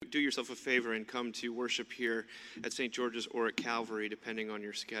do yourself a favor and come to worship here at St. George's or at Calvary, depending on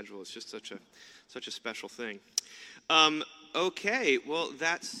your schedule. It's just such a special thing. Okay, well,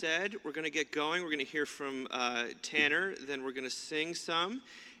 that said, we're going to get going. We're going to hear from Tanner, then we're going to sing some,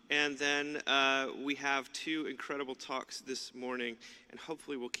 and then we have two incredible talks this morning, and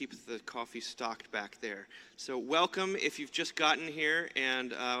hopefully we'll keep the coffee stocked back there. So welcome if you've just gotten here,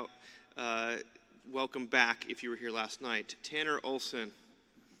 and welcome back if you were here last night. Tanner Olson.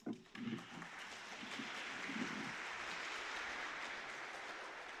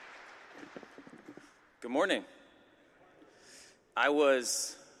 Good morning. I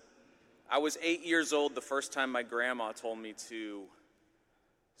was 8 years old the first time my grandma told me to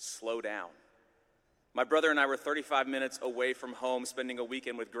slow down. My brother and I were 35 minutes away from home, spending a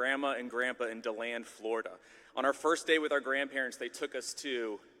weekend with Grandma and Grandpa in DeLand, Florida. On our first day with our grandparents, they took us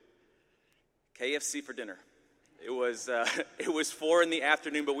to KFC for dinner. It was 4 in the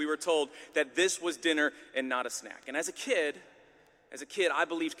afternoon, but we were told that this was dinner and not a snack. And as a kid, I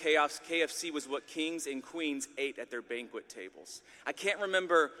believed KFC was what kings and queens ate at their banquet tables. I can't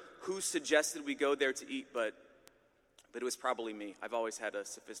remember who suggested we go there to eat, but it was probably me. I've always had a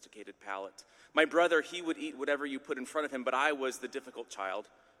sophisticated palate. My brother, he would eat whatever you put in front of him, but I was the difficult child.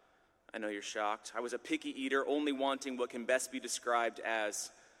 I know you're shocked. I was a picky eater, only wanting what can best be described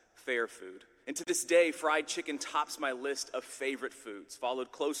as fair food. And to this day, fried chicken tops my list of favorite foods,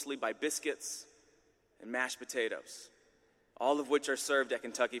 followed closely by biscuits and mashed potatoes, all of which are served at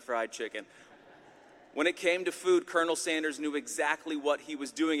Kentucky Fried Chicken. When it came to food, Colonel Sanders knew exactly what he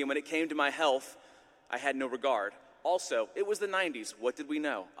was doing, and when it came to my health, I had no regard. Also, it was the 90s. What did we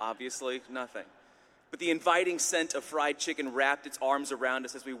know? Obviously, nothing. But the inviting scent of fried chicken wrapped its arms around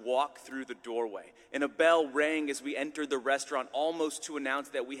us as we walked through the doorway, and a bell rang as we entered the restaurant, almost to announce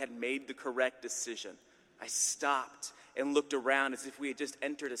that we had made the correct decision. I stopped and looked around as if we had just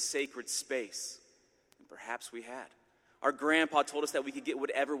entered a sacred space, and perhaps we had. Our grandpa told us that we could get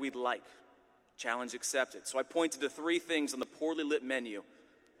whatever we'd like. Challenge accepted. So I pointed to 3 things on the poorly lit menu: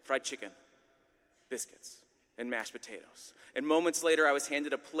 fried chicken, biscuits, and mashed potatoes. And moments later, I was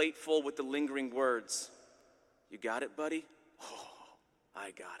handed a plate full with the lingering words, "You got it, buddy?" Oh,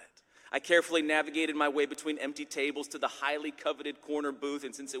 I got it. I carefully navigated my way between empty tables to the highly coveted corner booth,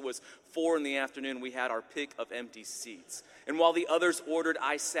 and since it was 4 in the afternoon, we had our pick of empty seats. And while the others ordered,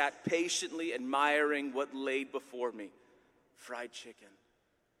 I sat patiently admiring what laid before me. Fried chicken,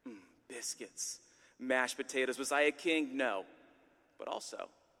 biscuits, mashed potatoes. Was I a king? No. But also,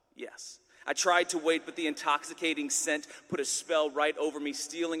 yes. I tried to wait, but the intoxicating scent put a spell right over me,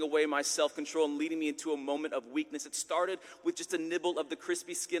 stealing away my self-control and leading me into a moment of weakness. It started with just a nibble of the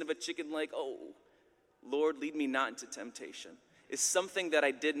crispy skin of a chicken leg. Oh, Lord, lead me not into temptation. Is something that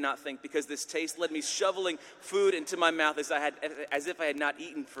I did not think, because this taste led me shoveling food into my mouth as if I had not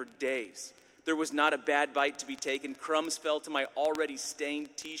eaten for days. There was not a bad bite to be taken. Crumbs fell to my already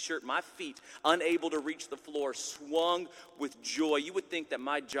stained t-shirt. My feet, unable to reach the floor, swung with joy. You would think that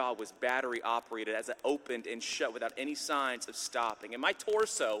my jaw was battery operated as it opened and shut without any signs of stopping. And my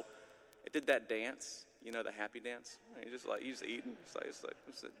torso, it did that dance, you know, the happy dance. You just eating.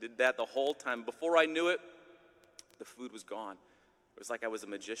 Did that the whole time. Before I knew it, the food was gone. It was like I was a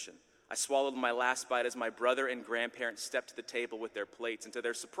magician. I swallowed my last bite as my brother and grandparents stepped to the table with their plates. And to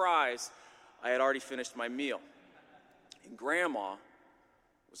their surprise, I had already finished my meal, and Grandma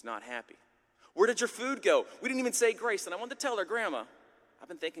was not happy. "Where did your food go? We didn't even say grace." And I wanted to tell her, "Grandma, I've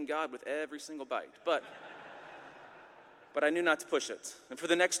been thanking God with every single bite." But I knew not to push it. And for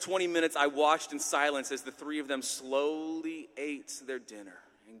the next 20 minutes, I watched in silence as the 3 of them slowly ate their dinner.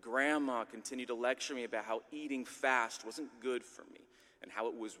 And Grandma continued to lecture me about how eating fast wasn't good for me and how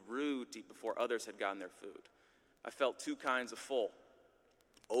it was rude to eat before others had gotten their food. I felt 2 kinds of full: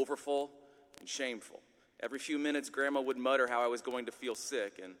 overfull and shameful. Every few minutes, Grandma would mutter how I was going to feel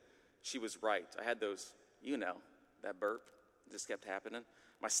sick, and she was right. I had those, that burp. It just kept happening.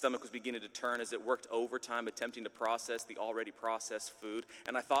 My stomach was beginning to turn as it worked overtime, attempting to process the already processed food.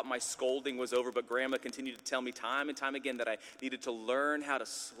 And I thought my scolding was over, but Grandma continued to tell me time and time again that I needed to learn how to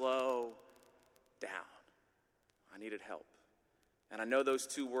slow down. I needed help. And I know those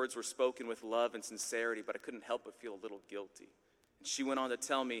 2 words were spoken with love and sincerity, but I couldn't help but feel a little guilty. She went on to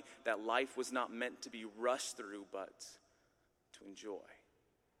tell me that life was not meant to be rushed through, but to enjoy.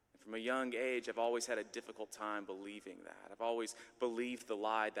 And from a young age, I've always had a difficult time believing that. I've always believed the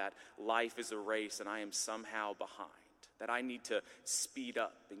lie that life is a race and I am somehow behind, that I need to speed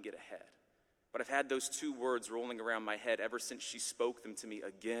up and get ahead. But I've had those 2 words rolling around my head ever since she spoke them to me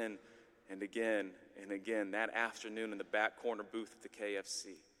again and again and again that afternoon in the back corner booth at the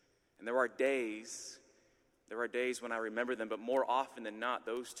KFC. And there are days There are days when I remember them, but more often than not,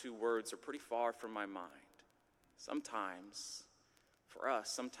 those two words are pretty far from my mind. Sometimes, for us,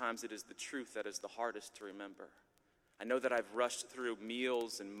 sometimes it is the truth that is the hardest to remember. I know that I've rushed through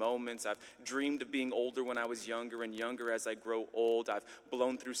meals and moments. I've dreamed of being older when I was younger and younger as I grow old. I've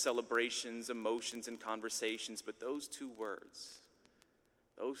blown through celebrations, emotions, and conversations. But those two words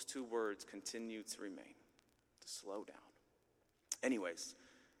continue to remain, to slow down. Anyways,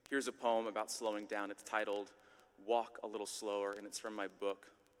 here's a poem about slowing down. It's titled, Walk a Little Slower, and it's from my book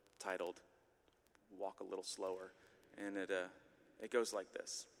titled, Walk a Little Slower. And it goes like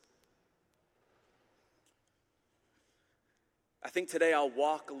this. I think today I'll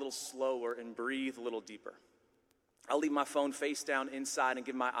walk a little slower and breathe a little deeper. I'll leave my phone face down inside and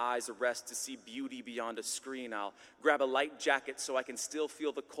give my eyes a rest to see beauty beyond a screen. I'll grab a light jacket so I can still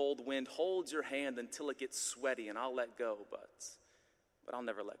feel the cold wind hold your hand until it gets sweaty, and I'll let go, but I'll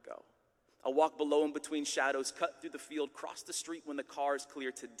never let go. I'll walk below in between shadows, cut through the field, cross the street when the car is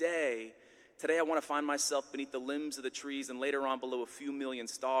clear. Today I want to find myself beneath the limbs of the trees and later on below a few million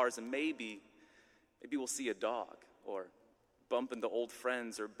stars, and maybe we'll see a dog or bump into old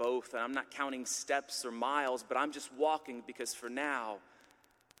friends or both. And I'm not counting steps or miles, but I'm just walking because for now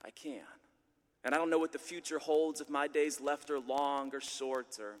I can. And I don't know what the future holds, if my days left are long or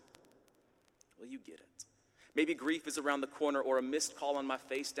short, or, well, you get it. Maybe grief is around the corner or a missed call on my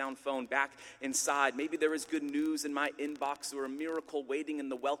face down phone back inside. Maybe there is good news in my inbox or a miracle waiting in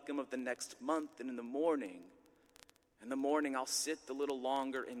the welcome of the next month. And in the morning I'll sit a little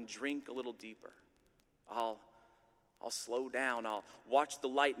longer and drink a little deeper. I'll slow down. I'll watch the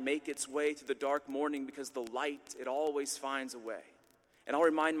light make its way through the dark morning because the light, it always finds a way. And I'll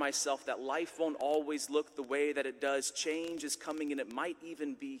remind myself that life won't always look the way that it does. Change is coming and it might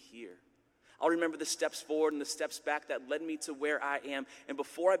even be here. I'll remember the steps forward and the steps back that led me to where I am. And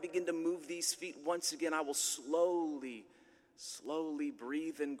before I begin to move these feet once again, I will slowly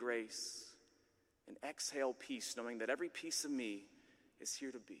breathe in grace and exhale peace, knowing that every piece of me is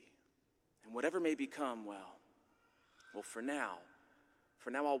here to be. And whatever may become, well, for now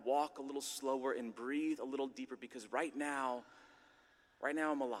I'll walk a little slower and breathe a little deeper because right now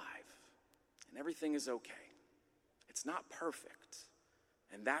I'm alive and everything is okay. It's not perfect,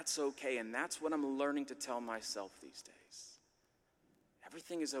 and that's okay, and that's what I'm learning to tell myself these days.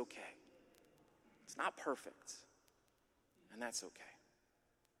 Everything is okay. It's not perfect, and that's okay.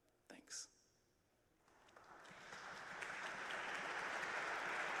 Thanks.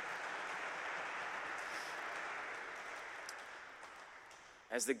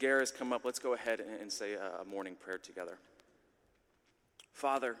 As the Garras come up, let's go ahead and say a morning prayer together.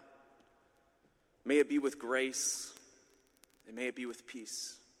 Father, may it be with grace, and may it be with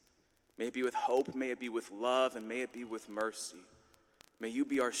peace. May it be with hope, may it be with love, and may it be with mercy. May you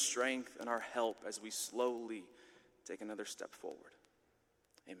be our strength and our help as we slowly take another step forward.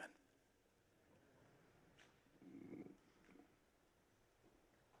 Amen.